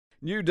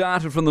New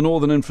data from the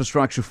Northern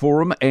Infrastructure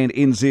Forum and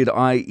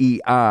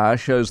NZIER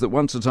shows that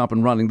once it's up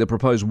and running, the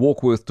proposed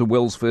Warkworth to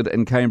Wellsford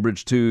and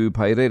Cambridge to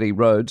Pairere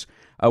roads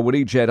would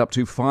each add up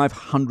to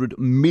 $500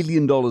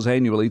 million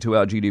annually to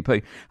our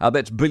GDP.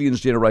 That's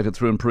billions generated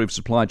through improved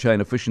supply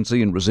chain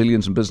efficiency and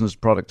resilience and business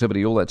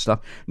productivity, all that stuff.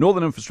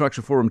 Northern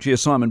Infrastructure Forum Chair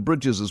Simon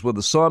Bridges is with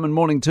us. Simon,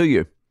 morning to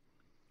you.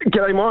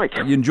 G'day, Mike.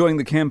 Are you enjoying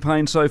the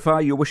campaign so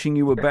far? You're wishing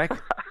you were back?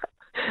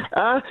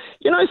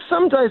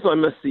 Some days I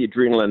miss the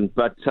adrenaline,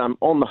 but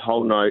on the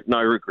whole,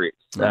 no regrets.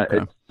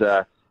 Okay.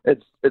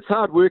 It's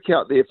hard work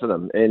out there for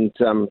them, and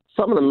some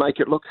of them make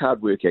it look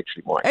hard work,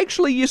 actually, Mike.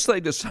 Actually, yes, they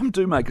do. Some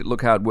do make it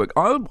look hard work.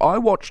 I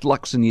watched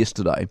Luxon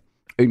yesterday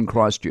in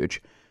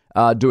Christchurch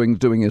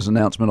doing his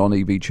announcement on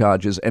EV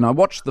chargers, and I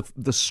watched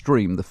the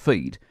stream, the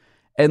feed,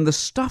 and the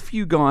stuff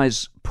you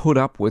guys put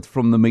up with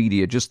from the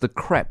media, just the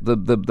crap,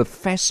 the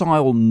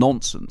facile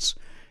nonsense.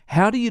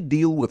 How do you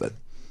deal with it?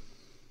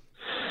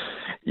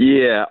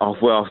 Yeah,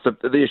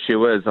 the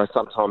issue is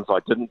sometimes I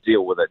didn't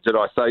deal with it, did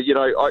I? So,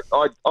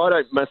 I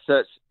don't miss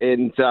it,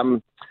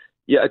 and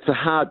it's a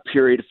hard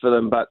period for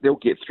them, but they'll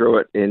get through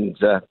it, and,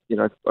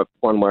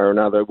 one way or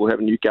another, we'll have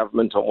a new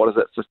government on,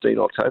 15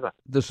 October.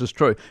 This is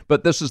true,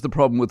 but this is the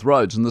problem with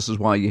roads, and this is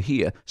why you're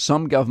here.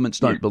 Some governments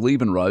don't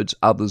believe in roads,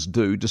 others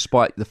do,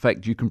 despite the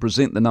fact you can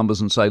present the numbers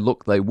and say,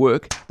 look, they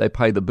work, they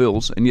pay the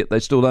bills, and yet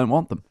they still don't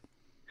want them.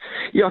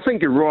 Yeah, I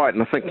think you're right,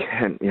 and I think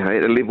at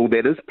a level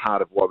that is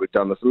part of why we've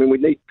done this. I mean, we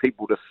need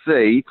people to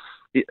see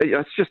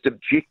it's just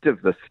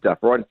objective, this stuff,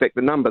 right? In fact,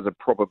 the numbers are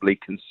probably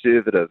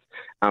conservative.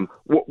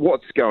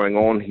 What's going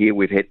on here?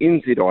 We've had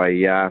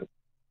NZIER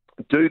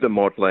do the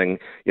modelling,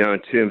 in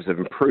terms of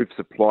improved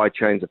supply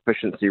chains,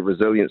 efficiency,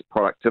 resilience,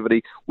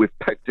 productivity. We've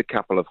picked a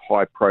couple of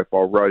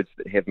high-profile roads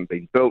that haven't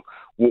been built.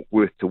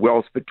 Warkworth to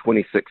Wellsford,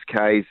 26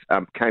 Ks,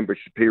 Cambridge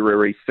to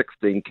Pairere,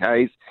 16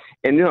 Ks.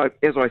 And,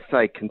 as I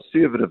say,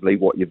 conservatively,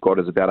 what you've got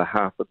is about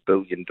 $500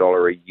 million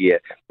a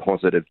year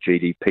positive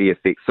GDP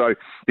effect. So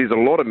there's a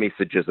lot of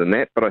messages in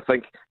that, but I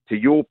think, to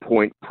your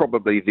point,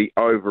 probably the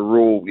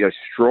overall,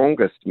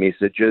 strongest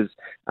message is,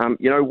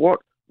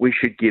 we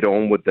should get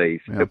on with these.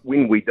 Yeah.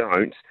 When we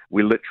don't,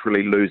 we're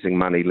literally losing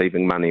money,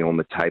 leaving money on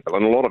the table,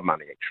 and a lot of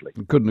money,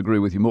 actually. Couldn't agree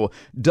with you more.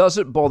 Does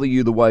it bother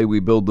you the way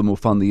we build them or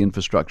fund the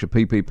infrastructure,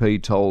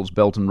 PPP, tolls,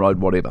 Belt and Road,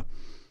 whatever?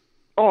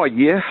 Oh,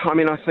 yeah. I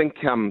mean, I think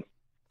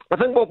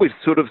what we've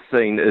sort of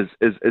seen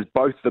is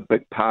both the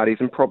big parties,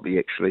 and probably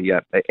actually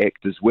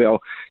ACT as well,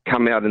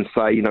 come out and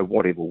say,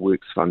 whatever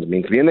works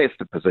fundamentally. And that's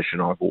the position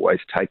I've always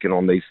taken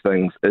on these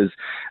things is,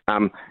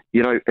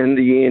 in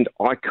the end,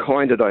 I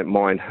kind of don't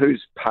mind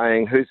who's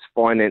paying, who's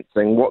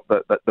financing, what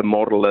the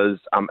model is,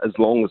 as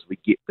long as we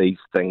get these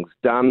things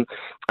done.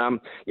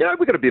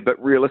 We've got to be a bit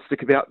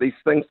realistic about these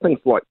things. Things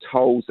like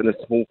tolls in a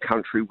small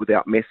country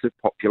without massive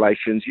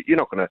populations, you're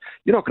not going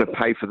to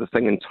pay for the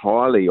thing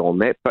entirely on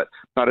that, but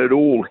it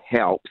all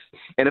helps.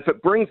 And if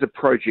it brings a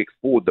project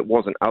forward that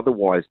wasn't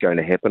otherwise going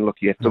to happen, look,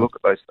 you have to look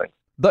at those things.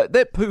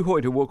 That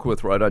Puhoi to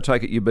Warkworth Road, I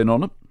take it you've been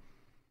on it?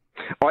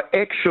 I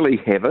actually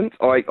haven't.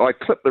 I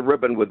clipped the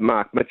ribbon with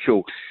Mark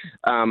Mitchell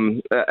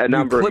a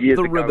number of years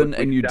ago. You clipped the ribbon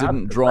and you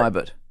didn't drive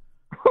it?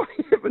 I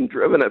haven't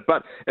driven it,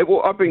 but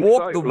I've been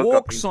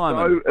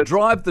Simon.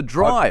 Drive the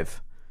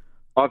drive.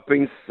 I've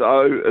been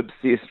so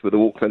obsessed with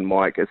Auckland,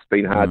 Mike. It's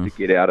been hard to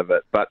get out of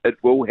it, but it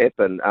will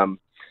happen.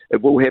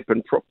 It will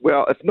happen,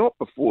 if not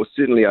before,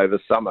 certainly over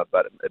summer,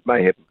 but it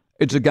may happen.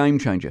 It's a game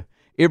changer.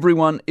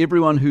 Everyone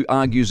who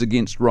argues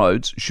against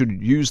roads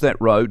should use that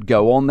road,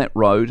 go on that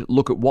road,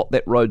 look at what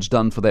that road's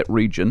done for that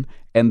region,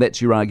 and that's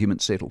your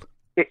argument settled.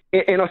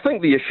 And I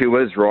think the issue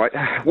is, right,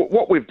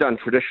 what we've done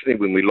traditionally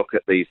when we look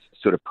at these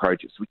sort of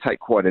projects, we take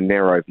quite a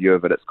narrow view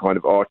of it. It's kind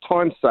of,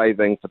 time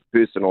saving for the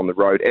person on the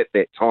road at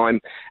that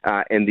time,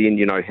 and then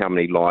how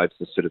many lives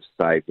are sort of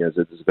saved. There's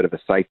a bit of a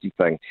safety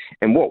thing.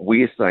 And what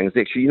we're saying is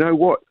actually,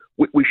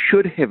 we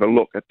should have a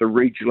look at the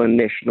regional and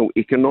national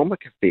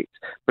economic effect,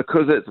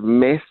 because it's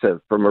massive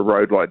from a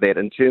road like that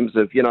in terms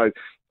of,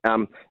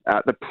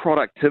 the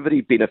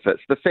productivity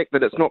benefits, the fact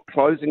that it's not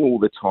closing all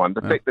the time,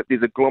 the fact that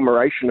there's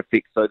agglomeration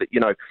effect so that,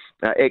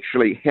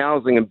 actually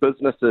housing and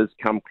businesses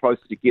come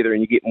closer together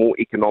and you get more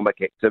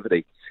economic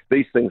activity.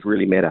 These things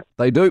really matter.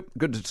 They do.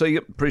 Good to see you.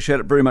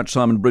 Appreciate it very much,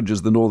 Simon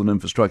Bridges, the Northern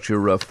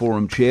Infrastructure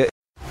Forum Chair.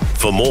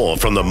 For more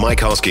from the Mike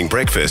Hosking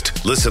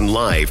Breakfast, listen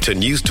live to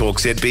News Talk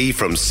ZB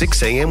from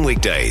 6 a.m.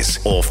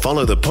 weekdays or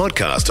follow the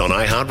podcast on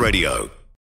iHeartRadio.